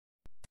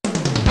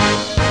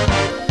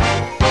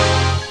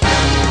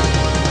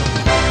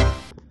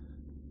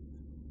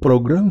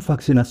Program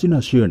vaksinasi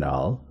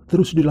nasional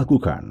terus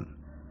dilakukan.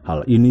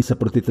 Hal ini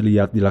seperti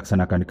terlihat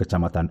dilaksanakan di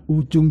Kecamatan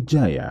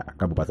Ujungjaya,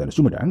 Kabupaten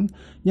Sumedang,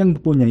 yang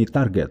mempunyai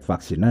target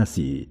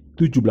vaksinasi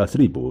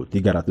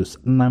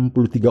 17.363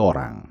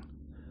 orang.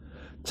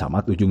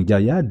 Camat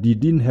Ujungjaya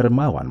Didin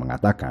Hermawan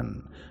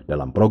mengatakan,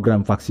 dalam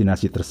program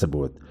vaksinasi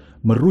tersebut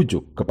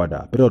merujuk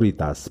kepada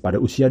prioritas pada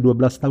usia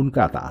 12 tahun ke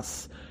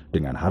atas,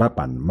 dengan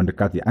harapan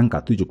mendekati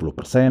angka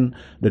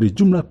 70% dari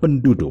jumlah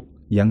penduduk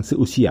yang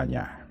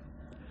seusianya.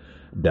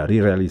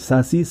 Dari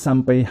realisasi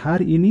sampai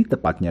hari ini,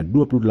 tepatnya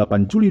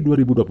 28 Juli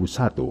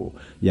 2021,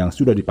 yang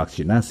sudah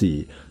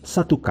divaksinasi,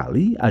 satu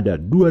kali ada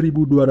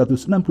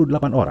 2.268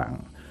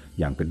 orang,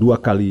 yang kedua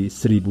kali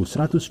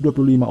 1.125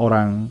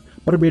 orang.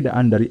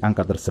 Perbedaan dari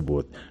angka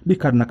tersebut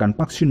dikarenakan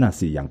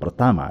vaksinasi yang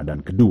pertama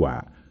dan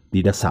kedua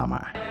tidak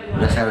sama.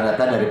 Berdasarkan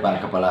data dari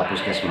Pak Kepala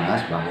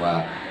Puskesmas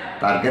bahwa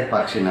target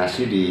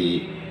vaksinasi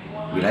di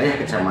wilayah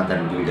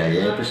Kecamatan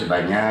Ujungjaya itu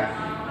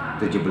sebanyak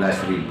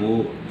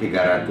 17.363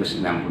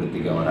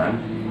 orang.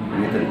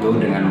 Ini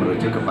tentu dengan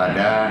merujuk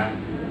kepada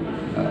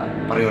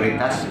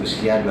prioritas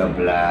usia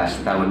 12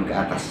 tahun ke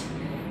atas.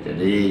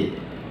 Jadi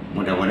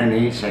mudah-mudahan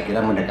ini saya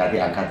kira mendekati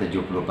angka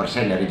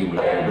 70% dari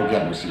jumlah penduduk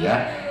yang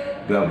usia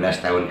 12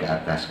 tahun ke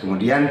atas.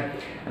 Kemudian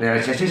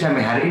realisasi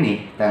sampai hari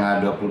ini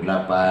tanggal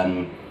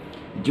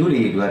 28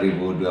 Juli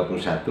 2021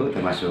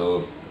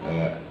 termasuk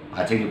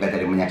Aceh juga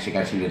tadi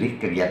menyaksikan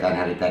sendiri kegiatan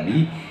hari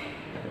tadi.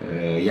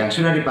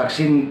 Yang sudah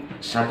divaksin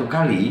satu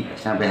kali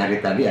sampai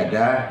hari tadi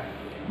ada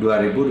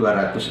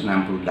 2.268,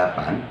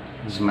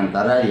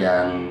 sementara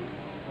yang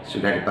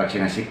sudah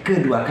divaksinasi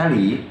kedua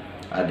kali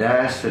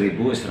ada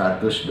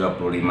 1.125.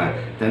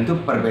 Tentu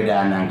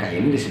perbedaan angka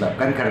ini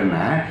disebabkan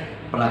karena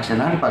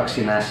pelaksanaan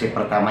vaksinasi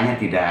pertamanya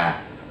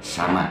tidak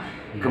sama.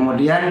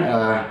 Kemudian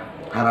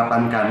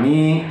harapan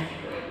kami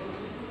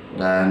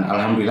dan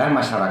alhamdulillah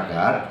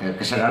masyarakat,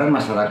 kesadaran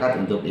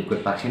masyarakat untuk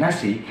ikut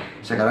vaksinasi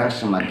sekarang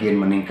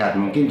semakin meningkat.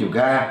 Mungkin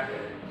juga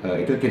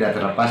itu tidak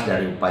terlepas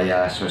dari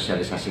upaya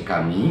sosialisasi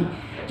kami.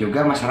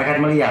 Juga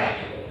masyarakat melihat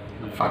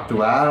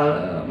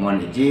faktual, mohon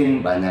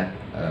izin, banyak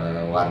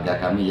warga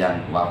kami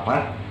yang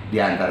wafat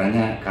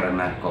diantaranya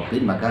karena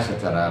COVID, maka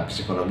secara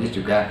psikologis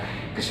juga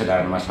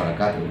kesadaran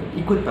masyarakat untuk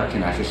ikut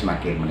vaksinasi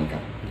semakin meningkat.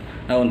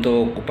 Nah,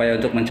 untuk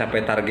upaya untuk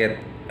mencapai target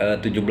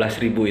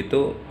 17.000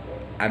 itu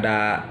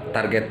ada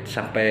target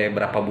sampai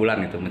berapa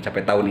bulan itu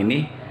mencapai tahun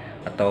ini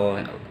atau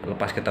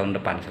lepas ke tahun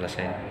depan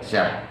selesai?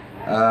 Siap.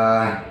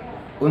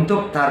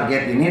 Untuk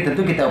target ini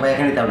tentu kita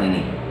upayakan di tahun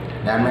ini.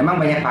 Dan memang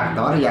banyak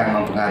faktor yang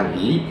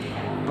mempengaruhi.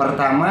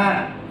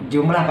 Pertama,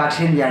 jumlah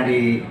vaksin yang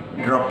di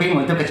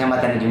dropping untuk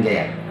Kecamatan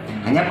Ujungjaya.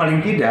 Hanya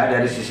paling tidak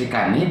dari sisi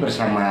kami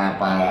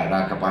bersama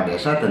para kepala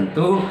desa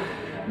tentu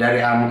dari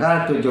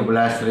angka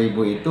 17.000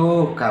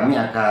 itu kami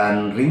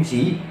akan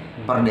rinci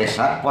per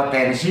desa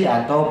potensi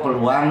atau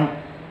peluang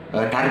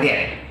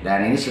target,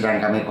 dan ini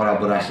sedang kami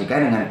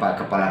kolaborasikan dengan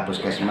Pak Kepala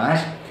Puskesmas.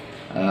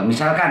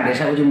 Misalkan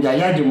Desa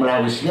Ujungjaya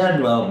jumlah usia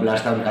 12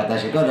 tahun ke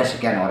atas itu ada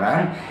sekian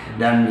orang,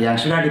 dan yang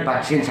sudah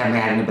divaksin sampai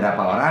hari ini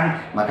berapa orang,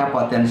 maka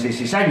potensi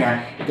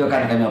sisanya itu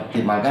akan kami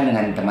optimalkan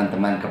dengan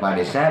teman-teman Kepala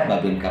Desa,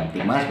 Babin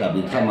Kamtimas,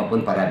 Babinsa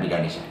maupun para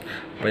bidan desa.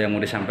 Apa yang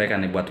mau disampaikan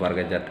nih buat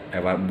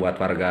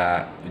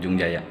warga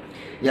Ujungjaya?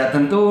 Ya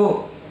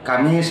tentu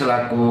kami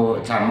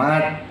selaku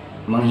camat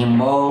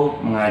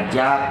menghimbau,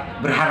 mengajak,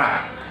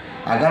 berharap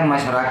agar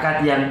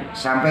masyarakat yang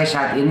sampai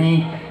saat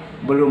ini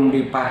belum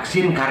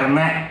divaksin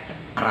karena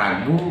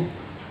ragu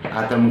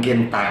atau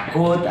mungkin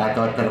takut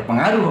atau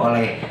terpengaruh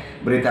oleh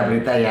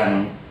berita-berita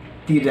yang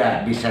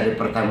tidak bisa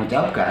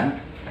dipertanggungjawabkan,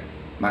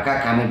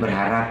 maka kami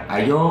berharap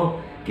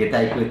ayo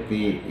kita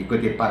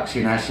ikuti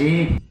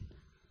vaksinasi.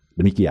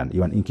 Demikian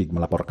Iwan Ingkik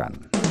melaporkan.